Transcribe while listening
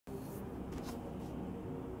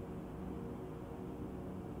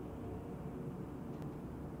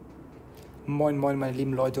Moin moin meine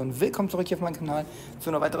lieben Leute und willkommen zurück hier auf meinem Kanal zu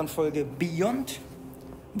einer weiteren Folge Beyond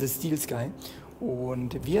the Steel Sky.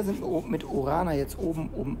 Und wir sind mit Orana jetzt oben,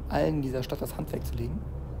 um allen in dieser Stadt das Handwerk zu legen.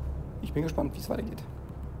 Ich bin gespannt, wie es weitergeht.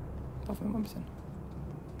 Laufen wir mal ein bisschen.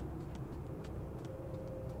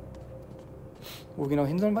 Wo wir genau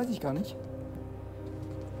hin sollen, weiß ich gar nicht.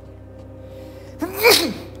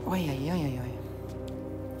 Oh ja, ja, ja, ja.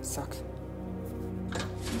 Sucks.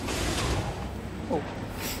 Oh,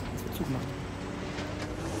 jetzt wird zugemacht.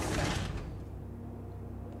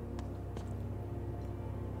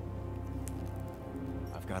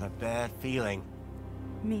 I've got a bad feeling.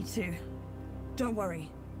 Me too. Don't worry.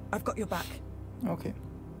 I've got your back. Okay.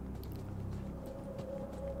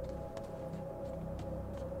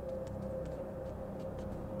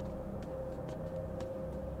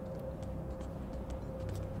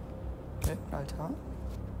 Okay, Altar.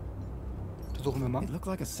 Versuchen wir mal. It looked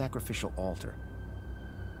like a sacrificial altar.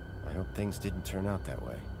 I hope things didn't turn out that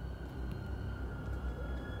way.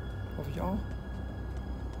 Hoffe ich auch.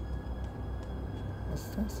 Was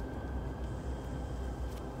ist das?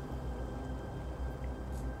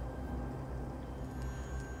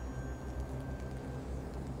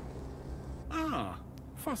 Ah,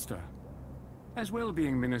 Foster. As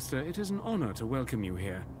well-being minister, it is an honor to welcome you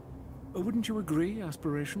here. Wouldn't you agree,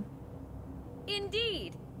 Aspiration?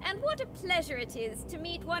 Indeed, and what a pleasure it is to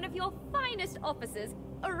meet one of your finest officers,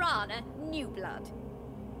 Orana Newblood.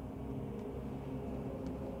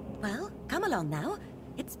 Well, come along now.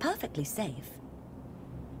 It's perfectly safe.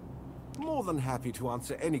 More than happy to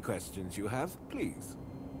answer any questions you have, please.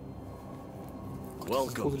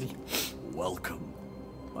 Welcome. Welcome.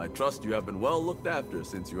 I trust you have been well looked after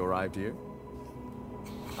since you arrived here.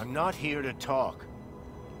 I'm not here to talk.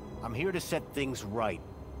 I'm here to set things right.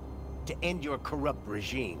 To end your corrupt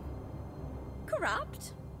regime.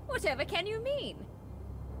 Corrupt? Whatever can you mean?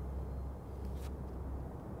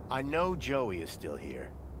 I know Joey is still here.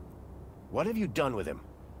 What have you done with him?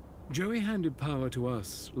 Joey handed power to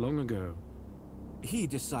us long ago. He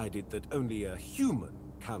decided that only a human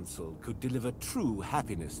council could deliver true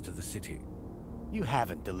happiness to the city. You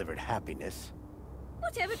haven't delivered happiness.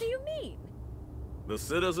 Whatever do you mean? The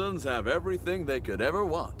citizens have everything they could ever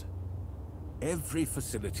want. Every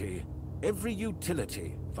facility, every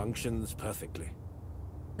utility functions perfectly.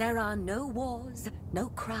 There are no wars, no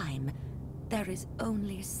crime. There is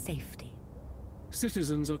only safety.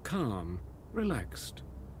 Citizens are calm, relaxed,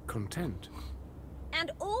 content.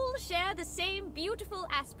 And all share the same beautiful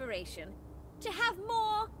aspiration. To have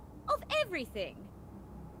more of everything.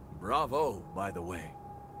 Bravo, by the way.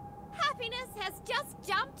 Happiness has just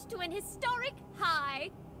jumped to an historic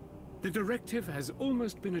high. The directive has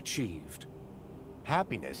almost been achieved.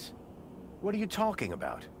 Happiness? What are you talking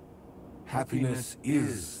about? Happiness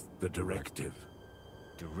is the directive.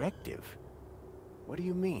 Directive? What do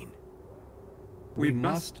you mean? We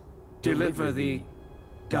must deliver the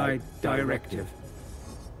directive.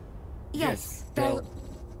 Yes, they'll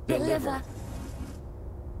deliver.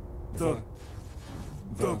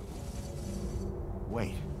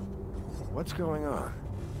 Wait. What's going on?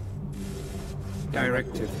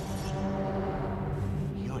 Directive.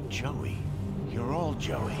 You're Joey. You're all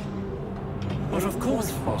Joey. But of course,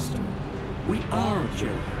 Foster. We are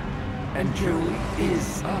Joey. And Joey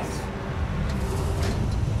is us.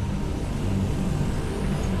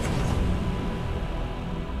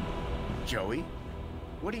 Joey?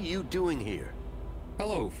 What are you doing here?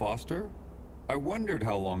 Hello, Foster. I wondered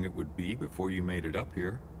how long it would be before you made it up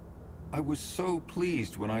here. I was so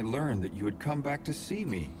pleased when I learned that you had come back to see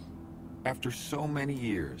me. After so many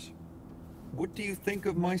years. What do you think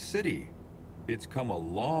of my city? It's come a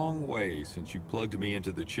long way since you plugged me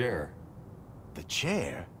into the chair. The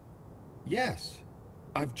chair? Yes.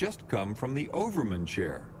 I've just come from the Overman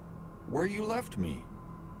chair, where you left me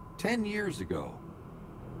 10 years ago.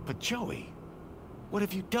 But Joey, what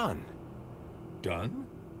have you done? Done?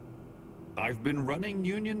 I've been running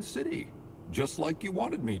Union City, just like you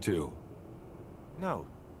wanted me to. No.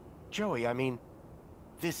 Joey, I mean,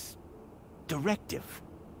 this directive.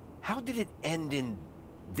 How did it end in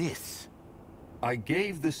this? I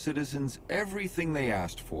gave the citizens everything they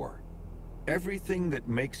asked for. Everything that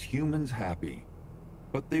makes humans happy.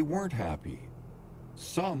 But they weren't happy.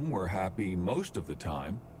 Some were happy most of the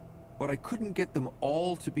time, but I couldn't get them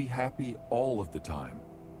all to be happy all of the time.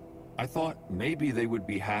 I thought maybe they would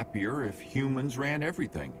be happier if humans ran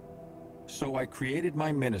everything. So I created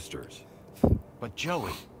my ministers. But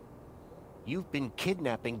Joey, you've been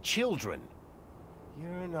kidnapping children.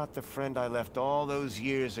 You're not the friend I left all those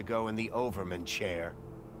years ago in the Overman chair.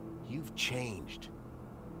 You've changed.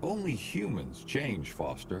 Only humans change,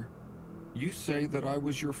 Foster. You say that I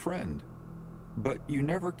was your friend. But you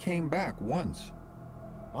never came back once.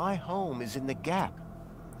 My home is in the gap.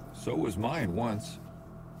 So was mine once.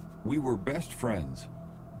 We were best friends.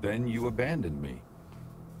 Then you abandoned me.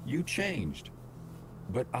 You changed.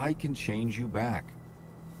 But I can change you back.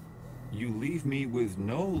 You leave me with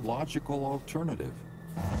no logical alternative.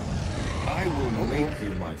 I will make you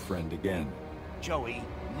my friend again. Joey,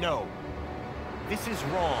 no. This is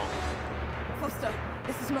wrong. Foster,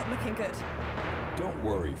 this is not looking good. Don't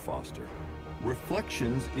worry, Foster.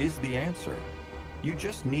 Reflections is the answer. You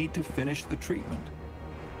just need to finish the treatment.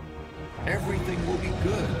 Everything will be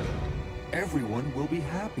good. Everyone will be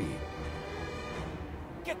happy.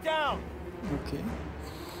 Get down! Okay.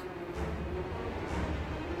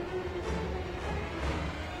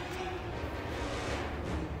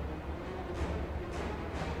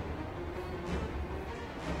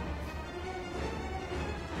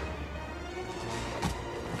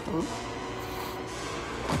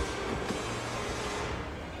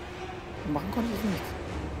 Machen konnte ich nichts.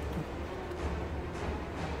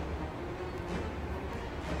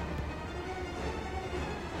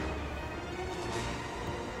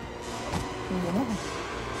 Was machen?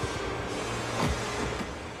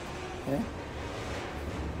 Hä?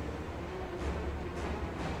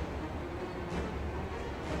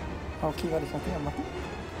 Okay, warte, ich kann Finger machen.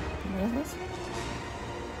 Wie ist das?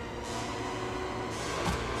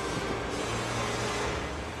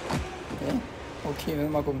 Okay, wir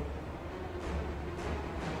mal gucken.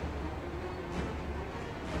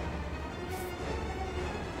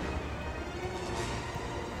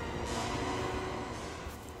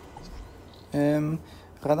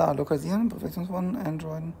 Radar lokalisieren, Perfektionswunden,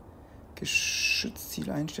 Android,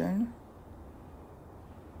 Geschützziel einstellen.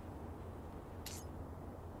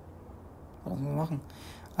 Was müssen wir machen?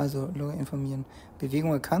 Also, Logger informieren.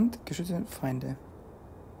 Bewegung erkannt, Geschütze, Feinde.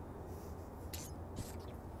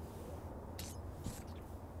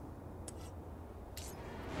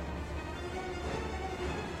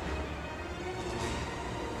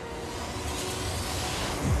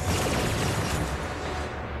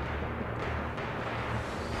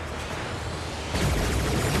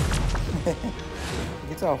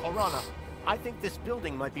 Geht's auch. Orana, I think this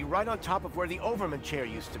building might be right on top of where the Overman chair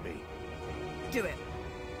used to be. Do it.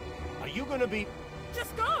 Are you gonna be...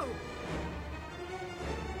 Just go!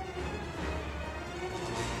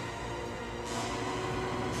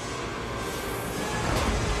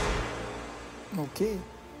 Okay.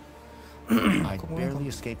 I barely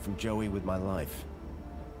escaped from Joey with my life.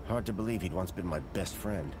 Hard to believe he'd once been my best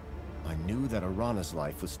friend. I knew that Orana's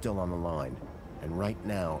life was still on the line, and right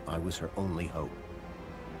now I was her only hope.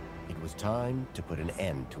 It was time to put an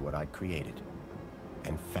end to what I'd created.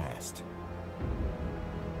 And fast.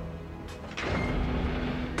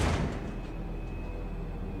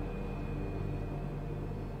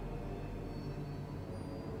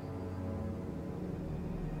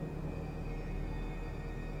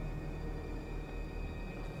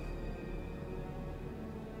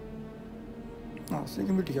 Ah, sieht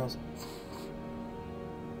gemütlich aus.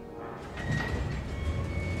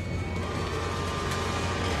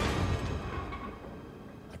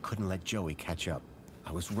 I couldn't let Joey catch up.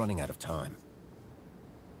 I was running out of time.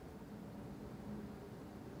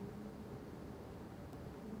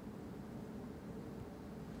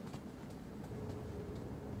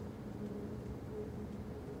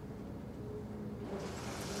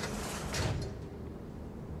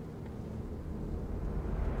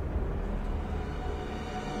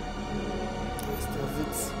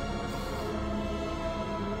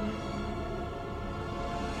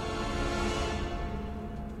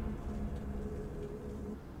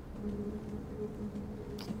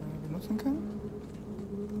 I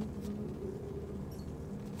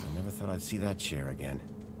never thought I'd see that chair again.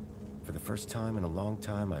 For the first time in a long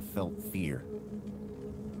time, I felt fear.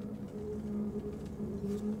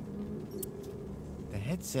 The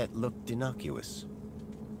headset looked innocuous.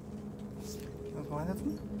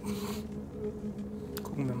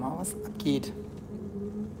 Gucken wir mal, was abgeht.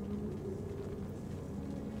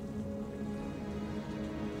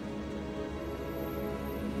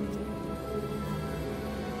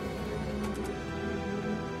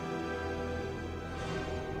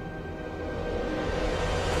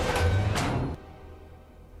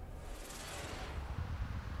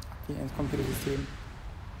 Okay, ins Computersystem.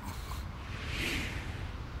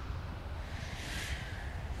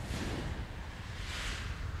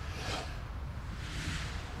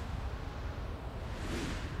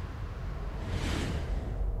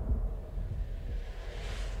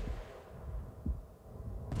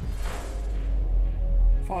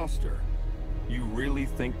 Foster, you really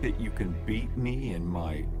think that you can beat me in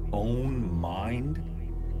my own mind?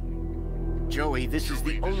 Joey, this is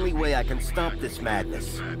the only way I can stop this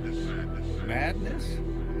madness. Madness?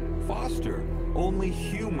 Foster, only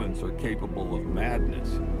humans are capable of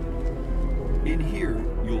madness. In here,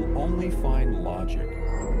 you'll only find logic.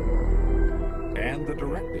 And the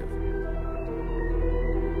directive.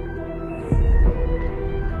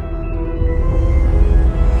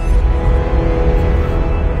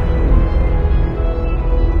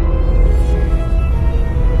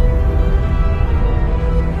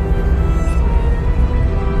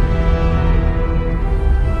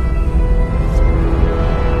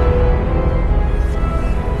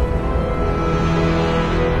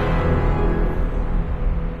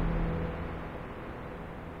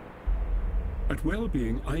 At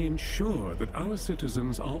well-being, I ensure that our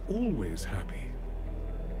citizens are always happy.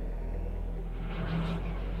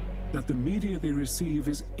 That the media they receive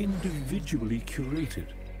is individually curated,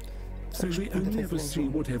 so they only ever see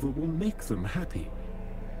whatever will make them happy.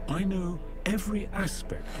 I know every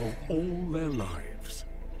aspect of all their lives.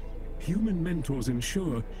 Human mentors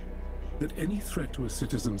ensure that any threat to a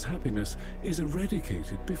citizen's happiness is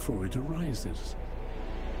eradicated before it arises.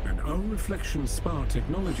 And our reflection SPA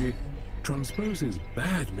technology transposes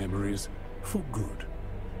bad memories for good.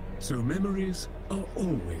 So memories are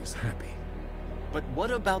always happy. But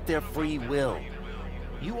what about their free will?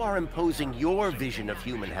 You are imposing your vision of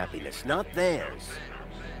human happiness, not theirs.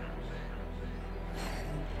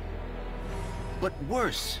 But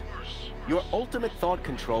worse, your ultimate thought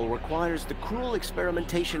control requires the cruel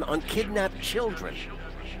experimentation on kidnapped children.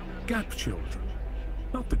 GAP children,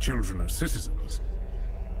 not the children of citizens.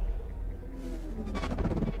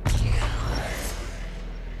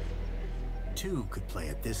 Two could play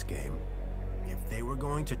at this game. If they were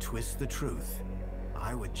going to twist the truth,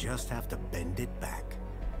 I would just have to bend it back.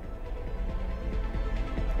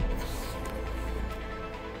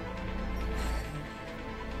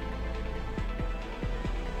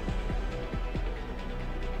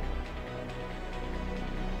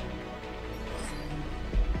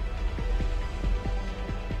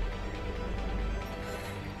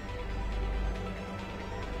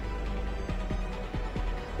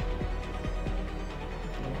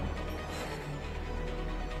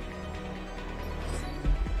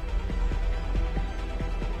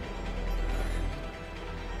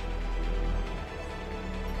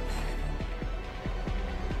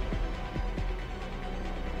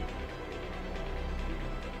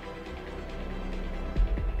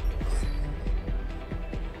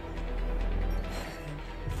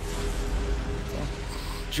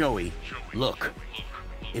 Joey, look.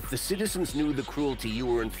 If the citizens knew the cruelty you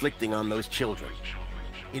were inflicting on those children,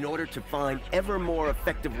 in order to find ever more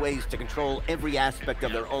effective ways to control every aspect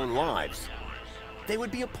of their own lives, they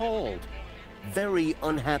would be appalled, very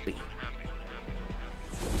unhappy.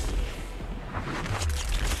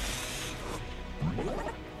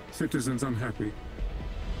 Citizens unhappy.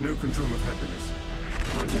 No control of happiness.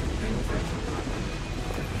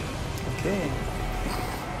 Okay.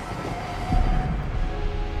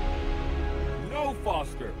 No,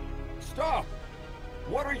 Foster! Stop!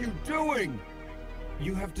 What are you doing?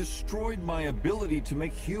 You have destroyed my ability to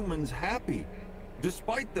make humans happy,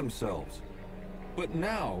 despite themselves. But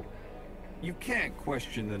now, you can't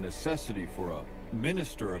question the necessity for a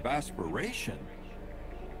minister of aspiration.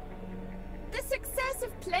 The success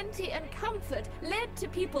of plenty and comfort led to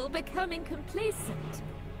people becoming complacent.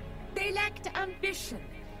 They lacked ambition,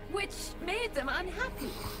 which made them unhappy.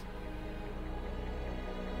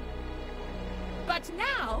 But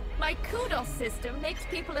now, my kudos system makes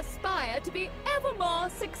people aspire to be ever more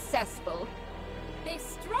successful. They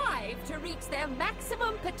strive to reach their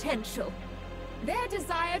maximum potential. Their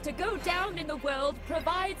desire to go down in the world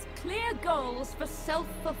provides clear goals for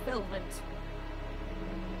self-fulfillment.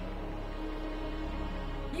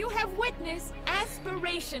 You have witnessed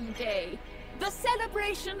Aspiration Day, the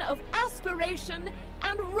celebration of aspiration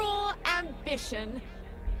and raw ambition.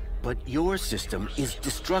 But your system is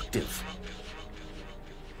destructive.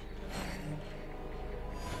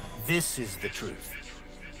 This is the truth.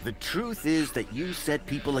 The truth is that you set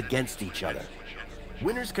people against each other.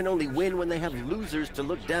 Winners can only win when they have losers to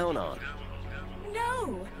look down on.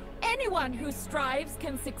 No! Anyone who strives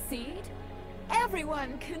can succeed.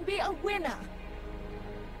 Everyone can be a winner.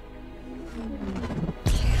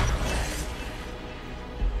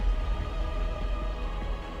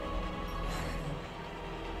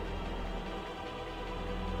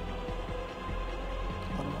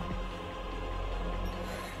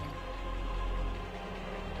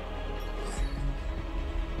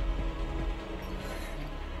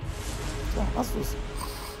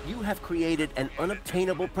 You have created an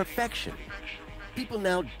unobtainable perfection. People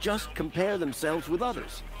now just compare themselves with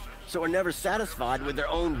others. so are never satisfied with their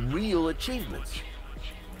own real achievements.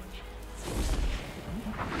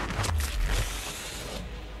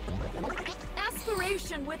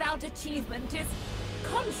 Aspiration without achievement is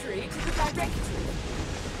contrary to the directive.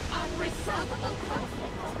 Unresolvable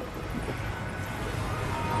conflict.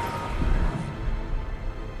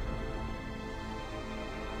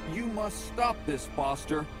 You must stop this,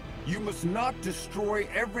 Foster. You must not destroy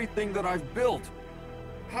everything that I've built.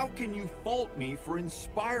 How can you fault me for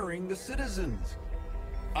inspiring the citizens?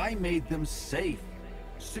 I made them safe,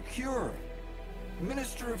 secure,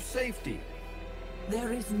 Minister of Safety.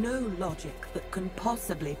 There is no logic that can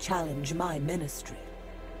possibly challenge my ministry.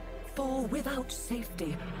 For without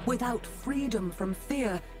safety, without freedom from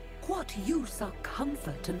fear, what use are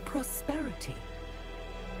comfort and prosperity?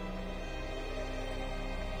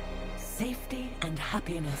 Safety and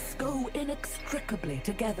happiness go inextricably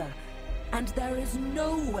together, and there is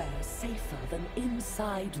nowhere safer than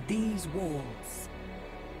inside these walls.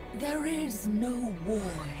 There is no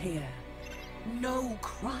war here. No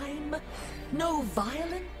crime, no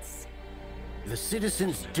violence. The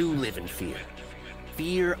citizens do live in fear.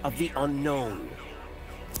 Fear of the unknown.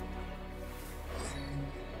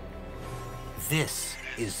 This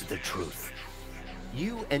is the truth.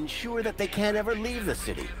 You ensure that they can't ever leave the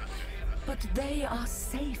city. But they are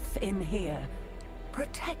safe in here,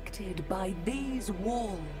 protected by these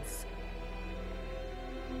walls.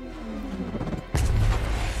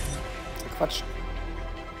 Quatsch.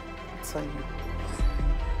 Zeigen.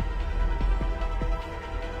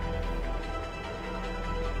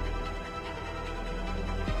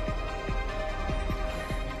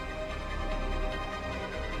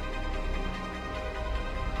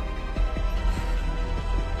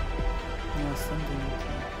 Ja, something.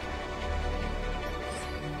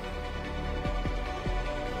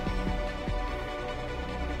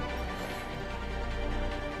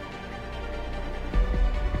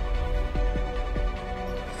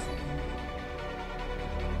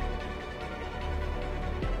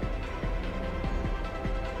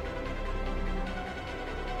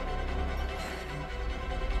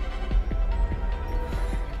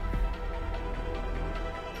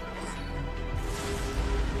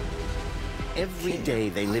 Every day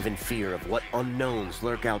they live in fear of what unknowns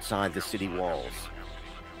lurk outside the city walls.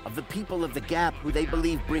 Of the people of the Gap who they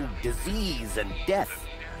believe bring disease and death.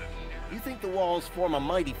 You think the walls form a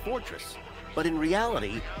mighty fortress, but in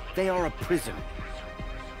reality, they are a prison.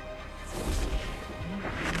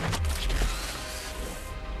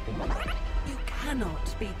 You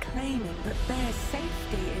cannot be claiming that their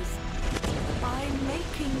safety is... By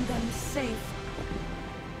making them safe,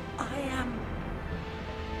 I am...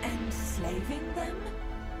 enslaving them?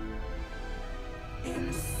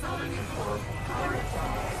 Insoluble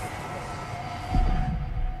paradox.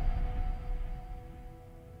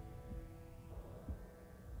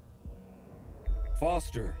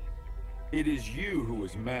 Foster, it is you who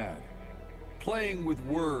is mad. Playing with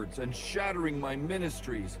words and shattering my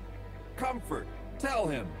ministries. Comfort, tell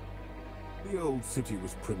him. The old city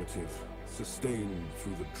was primitive, sustained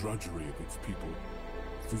through the drudgery of its people.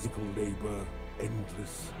 Physical labor,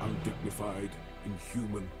 endless, undignified,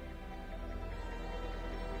 inhuman.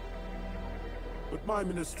 But my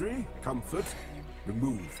ministry, Comfort,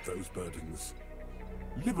 removed those burdens.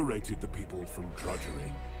 Liberated the people from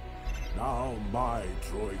drudgery. Now my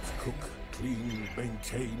droids cook, clean,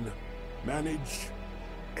 maintain, manage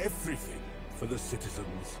everything for the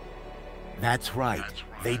citizens. That's right,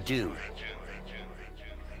 they do.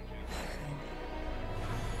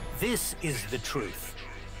 This is the truth.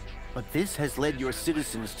 But this has led your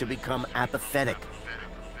citizens to become apathetic,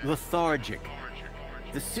 lethargic.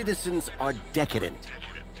 The citizens are decadent.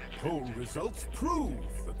 Poll results prove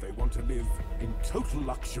that they want to live in total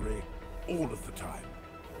luxury all of the time.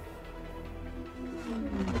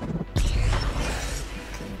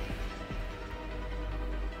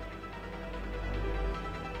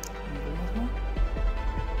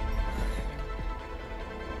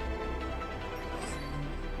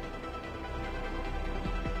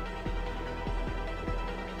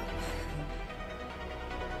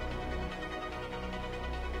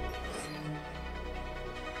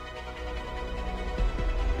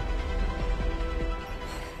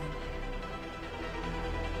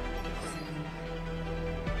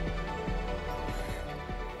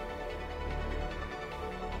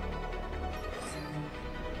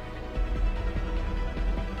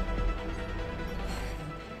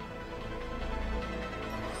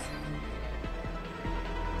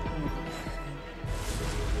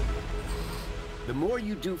 The more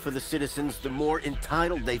you do for the citizens, the more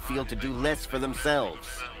entitled they feel to do less for themselves.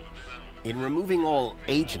 In removing all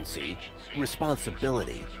agency,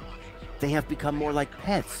 responsibility, They have become more like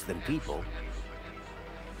pets than people.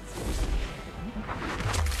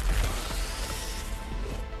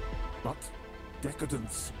 But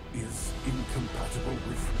decadence is incompatible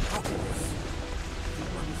with happiness.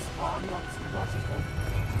 Humans are not logical.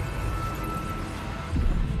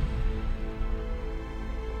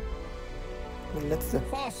 Der letzte.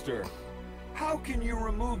 Foster, how can you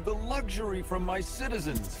remove the luxury from my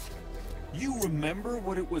citizens? You remember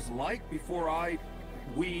what it was like before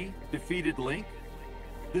we defeated Link?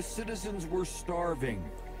 The citizens were starving.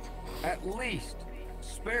 At least,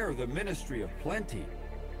 spare the Ministry of Plenty.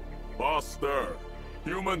 Foster,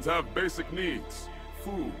 humans have basic needs.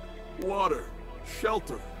 Food, water,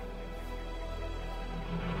 shelter.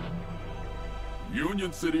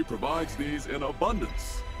 Union City provides these in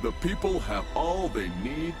abundance. The people have all they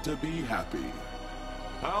need to be happy.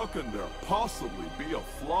 How can there possibly be a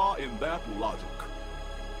flaw in that logic?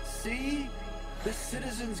 See? The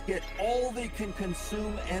citizens get all they can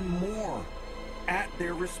consume and more, at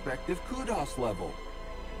their respective kudos level.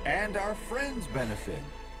 And our friends benefit.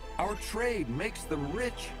 Our trade makes them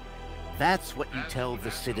rich. That's what you tell the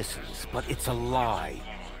citizens, but it's a lie.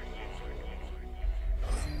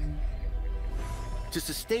 To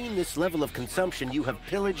sustain this level of consumption, you have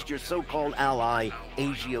pillaged your so-called ally,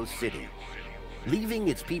 Agio City, leaving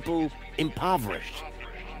its people impoverished.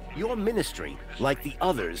 Your ministry, like the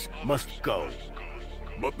others, must go.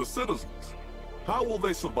 But the citizens, how will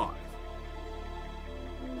they survive?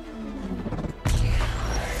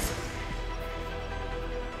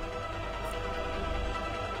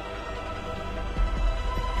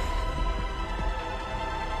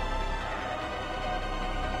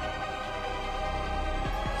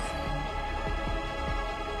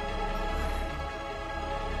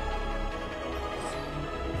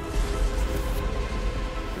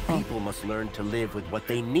 People must learn to live with what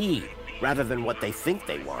they need, rather than what they think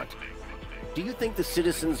they want. Do you think the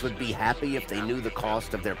citizens would be happy if they knew the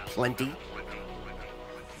cost of their plenty?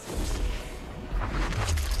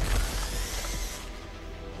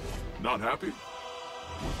 Not happy?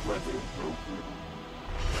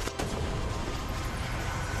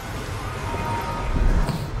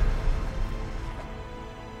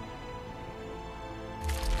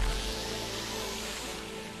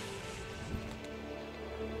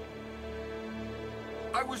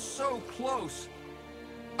 I was so close.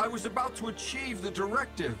 I was about to achieve the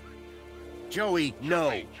directive. Joey,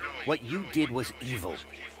 no. What you did was evil.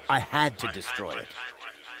 I had to destroy it.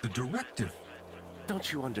 The directive?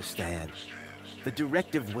 Don't you understand? The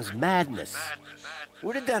directive was madness.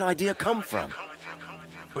 Where did that idea come from?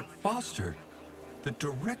 But Foster, the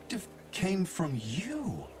directive came from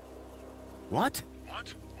you. What?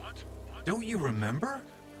 Don't you remember?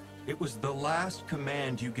 It was the last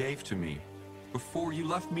command you gave to me, before you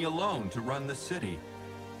left me alone to run the city.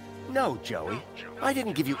 No, Joey. I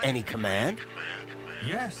didn't give you any command.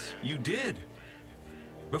 Yes, you did.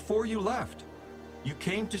 Before you left, you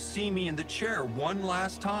came to see me in the chair one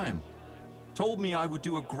last time. Told me I would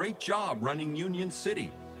do a great job running Union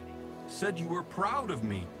City. Said you were proud of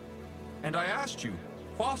me. And I asked you,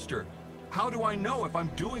 Foster, how do I know if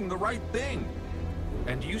I'm doing the right thing?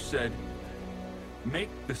 And you said, make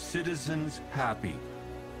the citizens happy.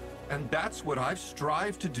 And that's what I've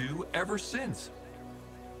strived to do ever since.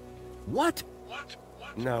 What?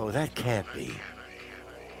 No, that can't be.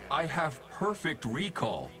 I have perfect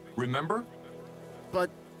recall, remember? But,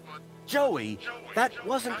 Joey, that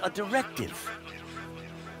wasn't a directive.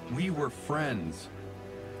 We were friends.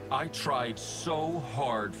 I tried so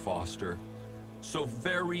hard, Foster. So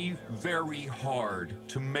very, very hard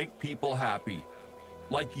to make people happy.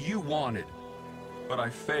 Like you wanted. But I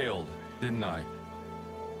failed, didn't I?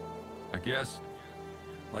 I guess,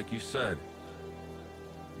 like you said,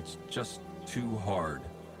 it's just too hard.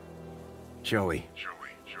 Joey,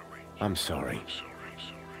 I'm sorry.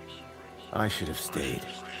 I should have stayed.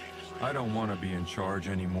 I don't want to be in charge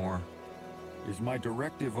anymore. Is my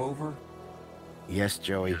directive over? Yes,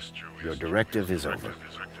 Joey, your directive is over.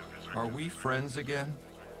 Are we friends again?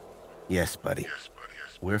 Yes, buddy.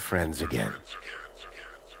 We're friends again.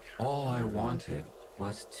 All I wanted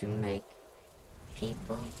was to make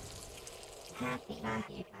people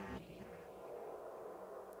happy.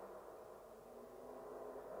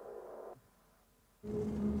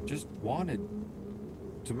 Just wanted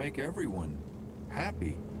to make everyone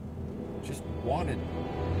happy. Just wanted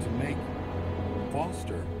to make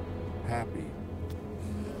Foster happy.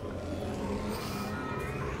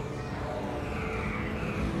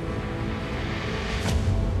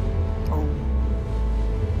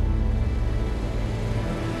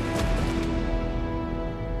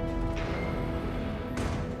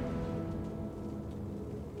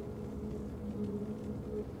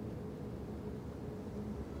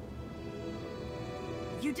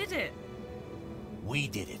 You did it. We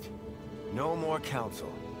did it. No more council.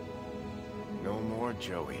 No more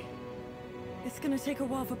Joey. It's gonna take a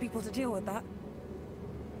while for people to deal with that.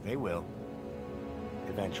 They will.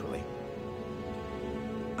 Eventually.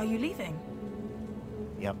 Are you leaving?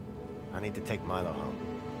 Yep. I need to take Milo home.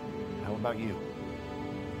 How about you?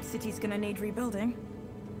 City's gonna need rebuilding.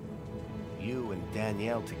 You and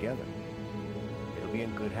Danielle together. It'll be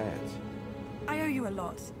in good hands. I owe you a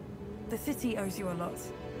lot. The city owes you a lot.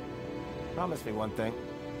 Promise me one thing.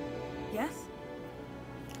 Yes?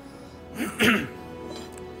 If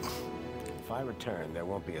I return, there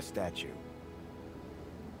won't be a statue.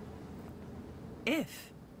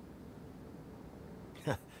 If?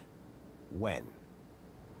 When?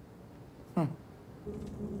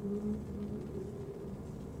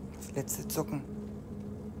 Das letzte Zucken.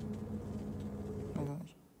 Also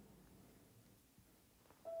nicht.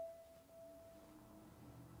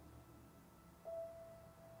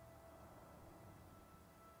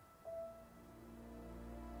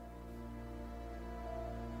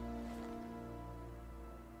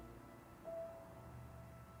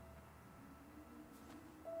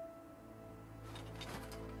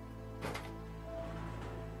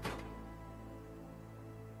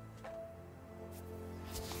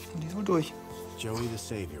 Die ist wohl durch. Joey the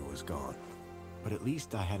Savior was gone, but at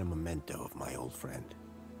least I had a memento of my old friend.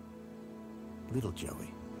 Little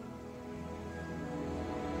Joey.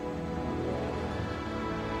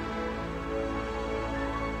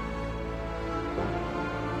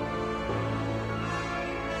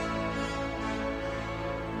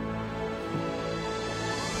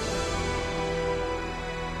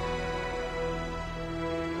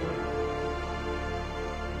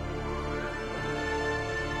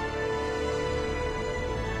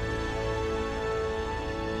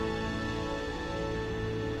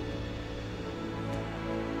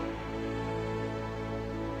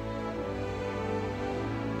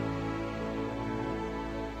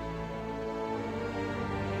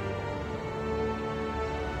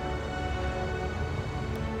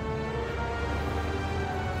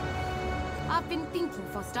 I've been thinking,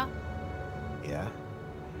 Foster. Yeah?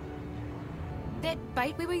 That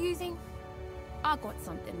bait we were using? I got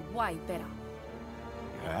something way better.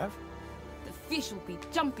 You have? The fish will be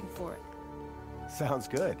jumping for it. Sounds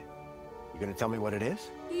good. You gonna tell me what it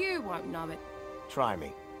is? You won't know it. Try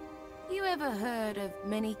me. You ever heard of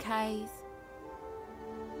many Ks?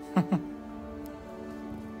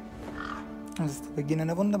 Das ist der Beginn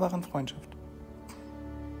einer wunderbaren Freundschaft.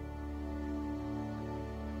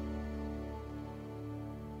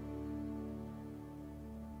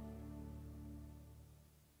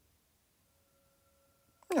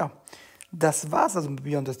 Ja, das war's also mit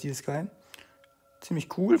Beyond the Steel Sky.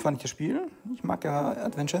 Ziemlich cool fand ich das Spiel. Ich mag ja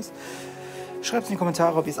Adventures. Schreibt es in die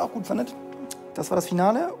Kommentare, ob ihr es auch gut fandet. Das war das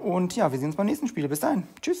Finale und ja, wir sehen uns beim nächsten Spiel. Bis dahin.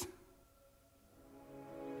 Tschüss.